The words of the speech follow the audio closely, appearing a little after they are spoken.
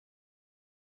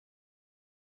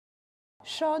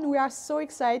Shawn, we are so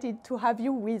excited to have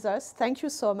you with us. Thank you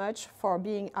so much for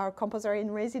being our composer in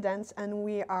residence, and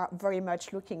we are very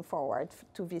much looking forward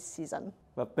to this season.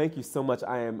 Well, thank you so much.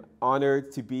 I am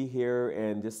honored to be here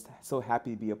and just so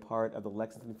happy to be a part of the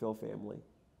Lexington-Phil family.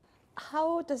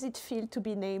 How does it feel to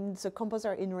be named the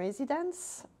composer in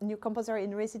residence, new composer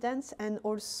in residence, and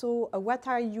also what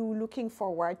are you looking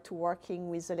forward to working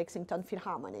with the Lexington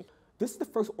Philharmonic? This is the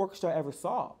first orchestra I ever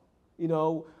saw. You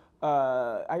know,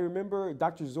 I remember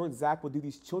Dr. Zach would do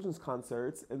these children's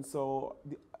concerts, and so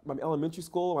my elementary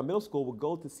school, my middle school would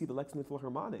go to see the Lexington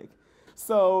Philharmonic.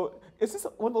 So it's just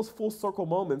one of those full circle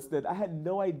moments that I had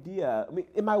no idea. I mean,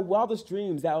 in my wildest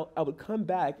dreams, I would come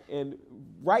back and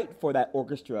write for that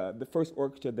orchestra, the first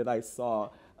orchestra that I saw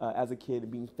as a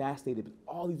kid, being fascinated with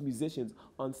all these musicians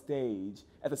on stage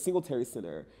at the Singletary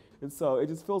Center. And so it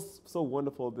just feels so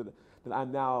wonderful that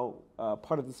I'm now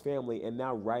part of this family and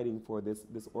now writing for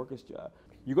this orchestra.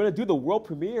 You're going to do the world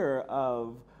premiere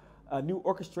of a new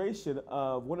orchestration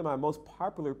of one of my most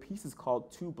popular pieces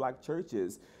called Two Black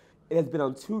Churches. It has been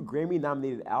on 2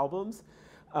 Grammy-nominated albums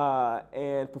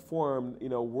and performed,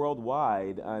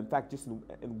 worldwide. In fact, just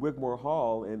in Wigmore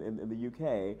Hall in the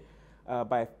UK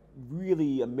by a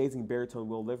really amazing baritone,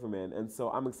 Will Liverman. And so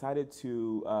I'm excited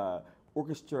to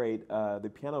orchestrate the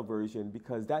piano version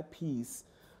because that piece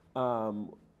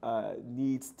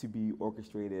needs to be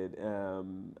orchestrated,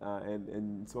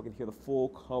 and so I can hear the full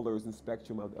colors and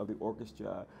spectrum of the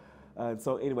orchestra.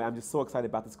 So anyway, I'm just so excited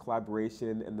about this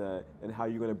collaboration and how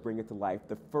you're going to bring it to life.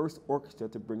 The first orchestra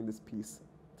to bring this piece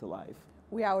to life.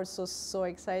 We are also so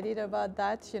excited about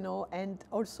that, and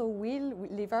also Will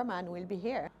Liverman will be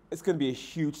here. It's going to be a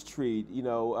huge treat.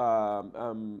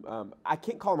 I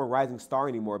can't call him a rising star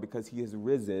anymore because he has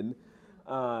risen.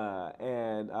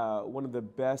 And one of the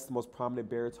best, most prominent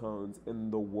baritones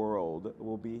in the world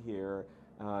will be here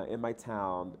in my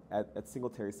town at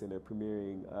Singletary Center,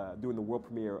 doing the world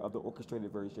premiere of the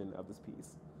orchestrated version of this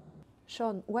piece.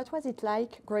 Shawn, what was it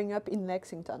like growing up in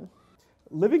Lexington?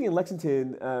 Living in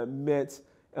Lexington meant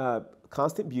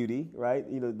constant beauty, right?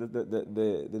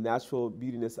 The natural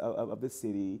beautiness of the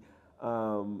city,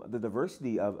 the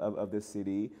diversity of this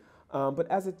city. But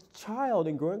as a child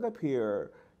and growing up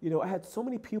here, I had so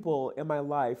many people in my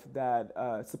life that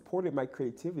supported my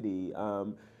creativity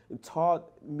and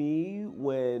taught me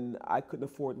when I couldn't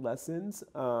afford lessons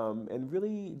and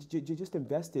really just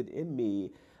invested in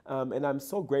me. And I'm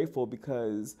so grateful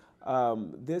because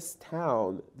this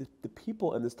town, the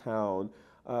people in this town,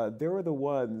 they were the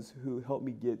ones who helped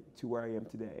me get to where I am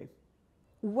today.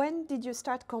 When did you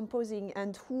start composing,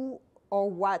 and who or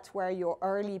what were your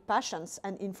early passions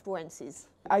and influences?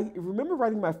 I remember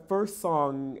writing my first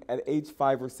song at age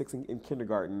 5 or 6 in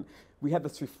kindergarten. We had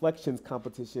this reflections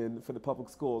competition for the public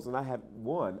schools, and I had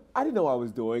won. I didn't know what I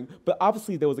was doing, but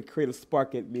obviously there was a creative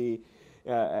spark at me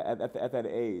at that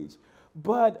age.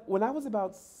 But when I was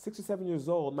about 6 or 7 years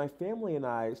old, my family and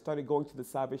I started going to the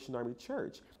Salvation Army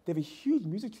Church. They have a huge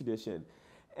music tradition.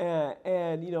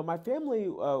 And my family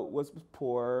was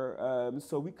poor,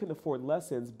 so we couldn't afford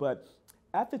lessons. But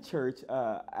at the church,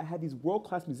 I had these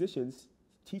world-class musicians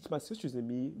teach my sisters and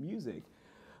me music.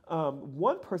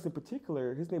 One person in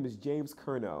particular, his name is James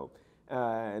Curnow,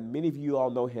 and many of you all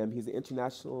know him. He's an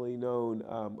internationally known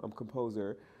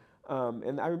composer.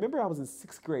 And I remember I was in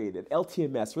 6th grade at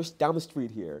LTMS, just down the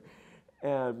street here.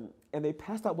 And they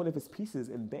passed out one of his pieces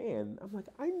in band. I'm like,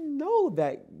 I know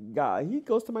that guy. He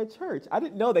goes to my church. I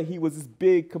didn't know that he was this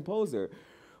big composer.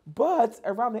 But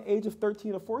around the age of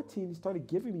 13 or 14, he started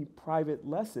giving me private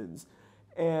lessons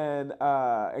and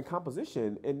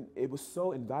composition, and it was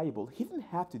so invaluable. He didn't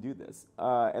have to do this,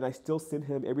 and I still send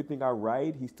him everything I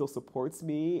write. He still supports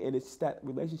me, and it's just that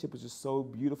relationship is just so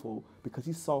beautiful because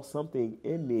he saw something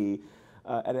in me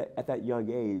at that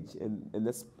young age, and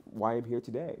that's why I'm here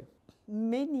today.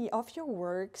 Many of your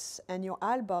works and your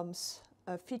albums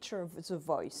feature the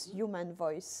voice, human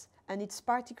voice, and it's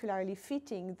particularly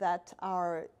fitting that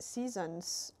our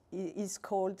seasons is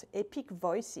called Epic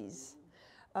Voices.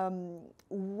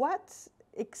 What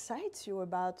excites you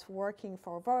about working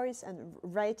for voice and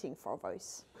writing for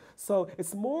voice? So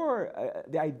it's more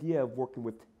the idea of working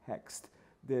with text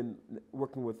than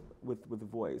working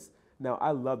with voice. Now,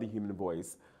 I love the human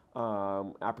voice.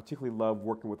 I particularly love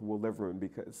working with Will Liverman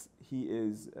because he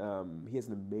has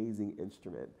an amazing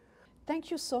instrument.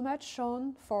 Thank you so much,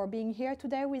 Shawn, for being here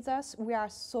today with us. We are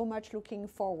so much looking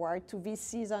forward to this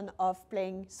season of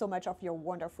playing so much of your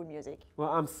wonderful music. Well,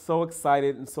 I'm so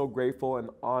excited and so grateful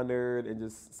and honored and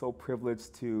just so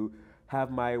privileged to have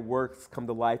my works come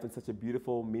to life in such a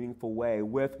beautiful, meaningful way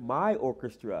with my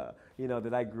orchestra,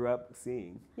 that I grew up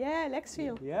seeing. Yeah,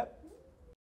 LexPhil. Yep.